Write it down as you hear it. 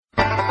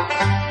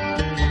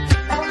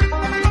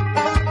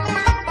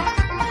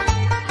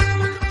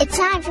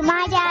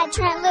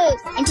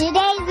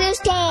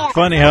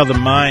Funny how the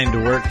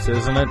mind works,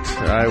 isn't it?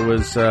 I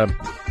was, the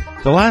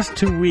last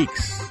 2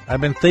 weeks,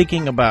 I've been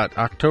thinking about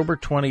October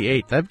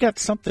 28th. I've got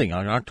something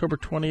on October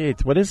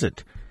 28th. What is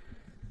it?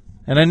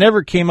 And I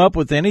never came up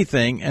with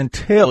anything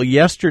until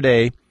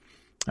yesterday.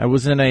 I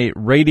was in a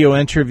radio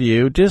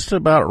interview just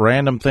about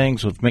random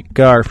things with Mick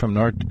Garr from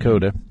North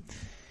Dakota.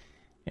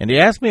 And he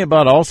asked me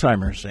about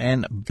Alzheimer's,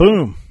 and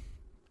boom,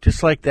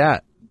 just like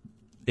that,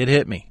 it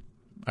hit me.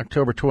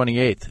 October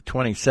 28th,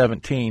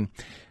 2017,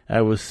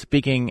 I was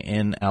speaking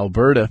in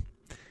Alberta.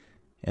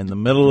 In the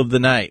middle of the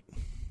night,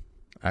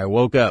 I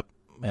woke up,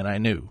 and I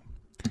knew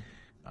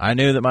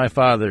that my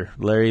father,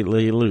 Larry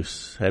Lee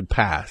Luce, had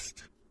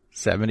passed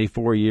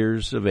 74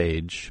 years of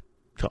age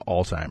to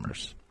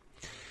Alzheimer's.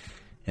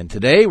 And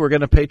today we're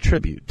going to pay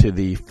tribute to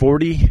the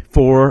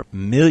 44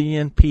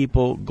 million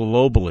people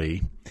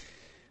globally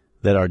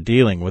that are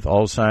dealing with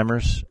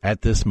Alzheimer's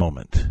at this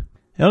moment.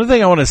 The other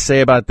thing I want to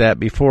say about that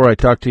before I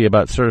talk to you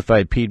about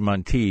certified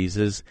Piedmontese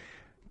is,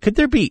 could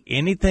there be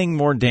anything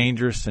more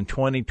dangerous in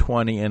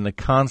 2020 and the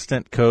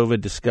constant COVID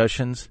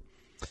discussions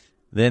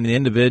than the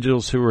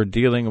individuals who are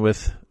dealing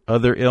with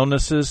other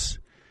illnesses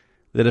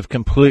that have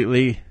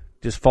completely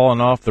just fallen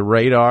off the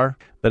radar,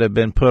 that have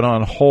been put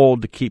on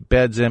hold to keep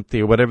beds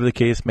empty or whatever the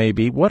case may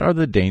be? What are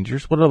the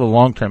dangers? What are the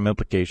long-term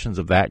implications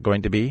of that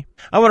going to be?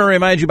 I want to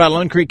remind you about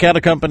Lone Creek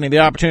Cattle Company, the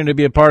opportunity to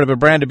be a part of a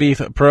branded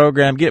beef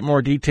program. Get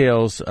more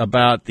details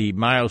about the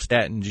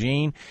myostatin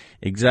gene,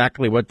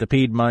 exactly what the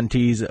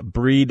Piedmontese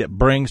breed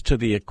brings to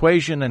the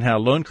equation, and how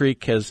Lone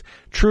Creek has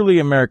truly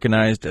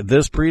Americanized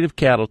this breed of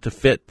cattle to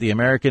fit the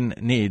American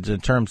needs in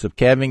terms of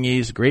calving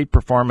ease, great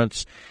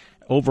performance,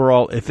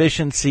 overall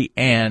efficiency,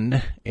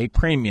 and a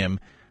premium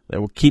that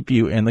will keep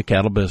you in the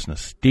cattle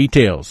business.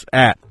 Details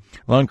at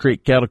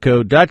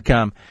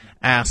LoneCreekCattleCo.com.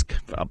 Ask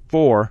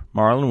for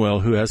Marlon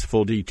Will, who has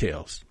full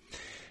details.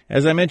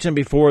 As I mentioned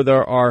before,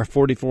 there are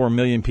 44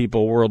 million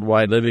people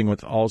worldwide living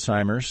with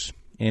Alzheimer's.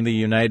 In the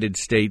United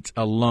States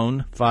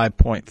alone,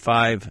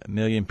 5.5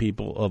 million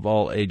people of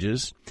all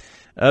ages.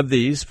 Of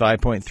these,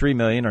 5.3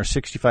 million are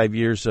 65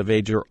 years of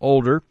age or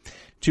older.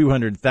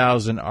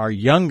 200,000 are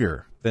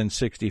younger than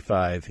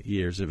 65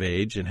 years of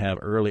age and have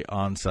early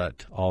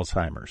onset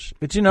Alzheimer's.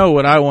 But you know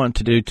what I want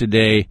to do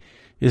today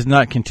is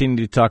not continue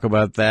to talk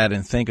about that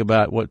and think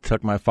about what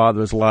took my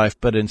father's life,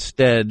 but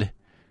instead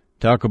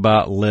talk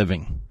about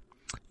living.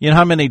 You know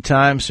how many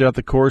times throughout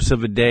the course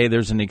of a day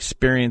there's an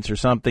experience or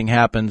something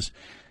happens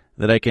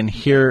that I can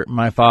hear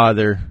my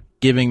father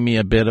giving me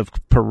a bit of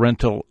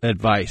parental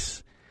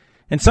advice.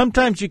 And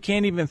sometimes you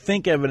can't even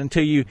think of it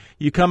until you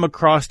come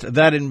across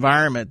that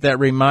environment that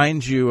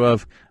reminds you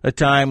of a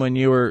time when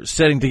you were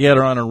sitting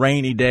together on a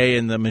rainy day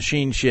in the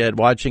machine shed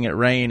watching it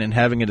rain and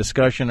having a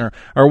discussion, or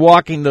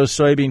walking those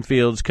soybean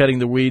fields, cutting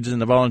the weeds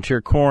and the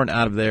volunteer corn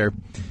out of there.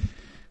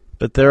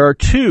 But there are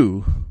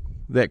two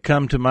that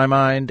come to my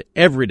mind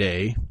every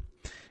day,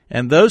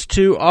 and those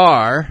two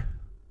are,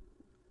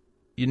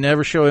 you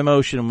never show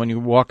emotion when you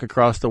walk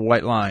across the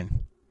white line.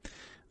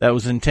 That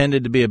was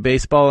intended to be a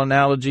baseball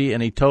analogy,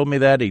 and he told me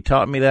that. He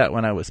taught me that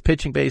when I was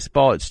pitching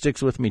baseball. It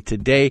sticks with me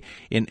today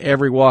in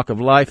every walk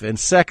of life. And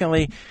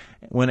secondly,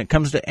 when it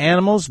comes to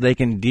animals, they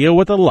can deal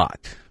with a lot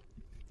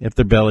if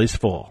their belly's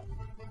full.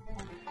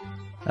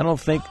 I don't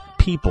think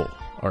people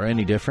are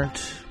any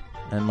different,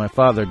 and my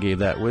father gave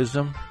that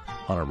wisdom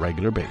on a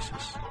regular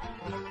basis.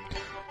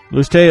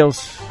 Loose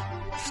Tales,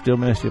 still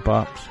miss you,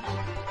 Pops.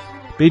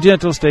 Be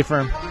gentle, stay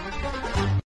firm.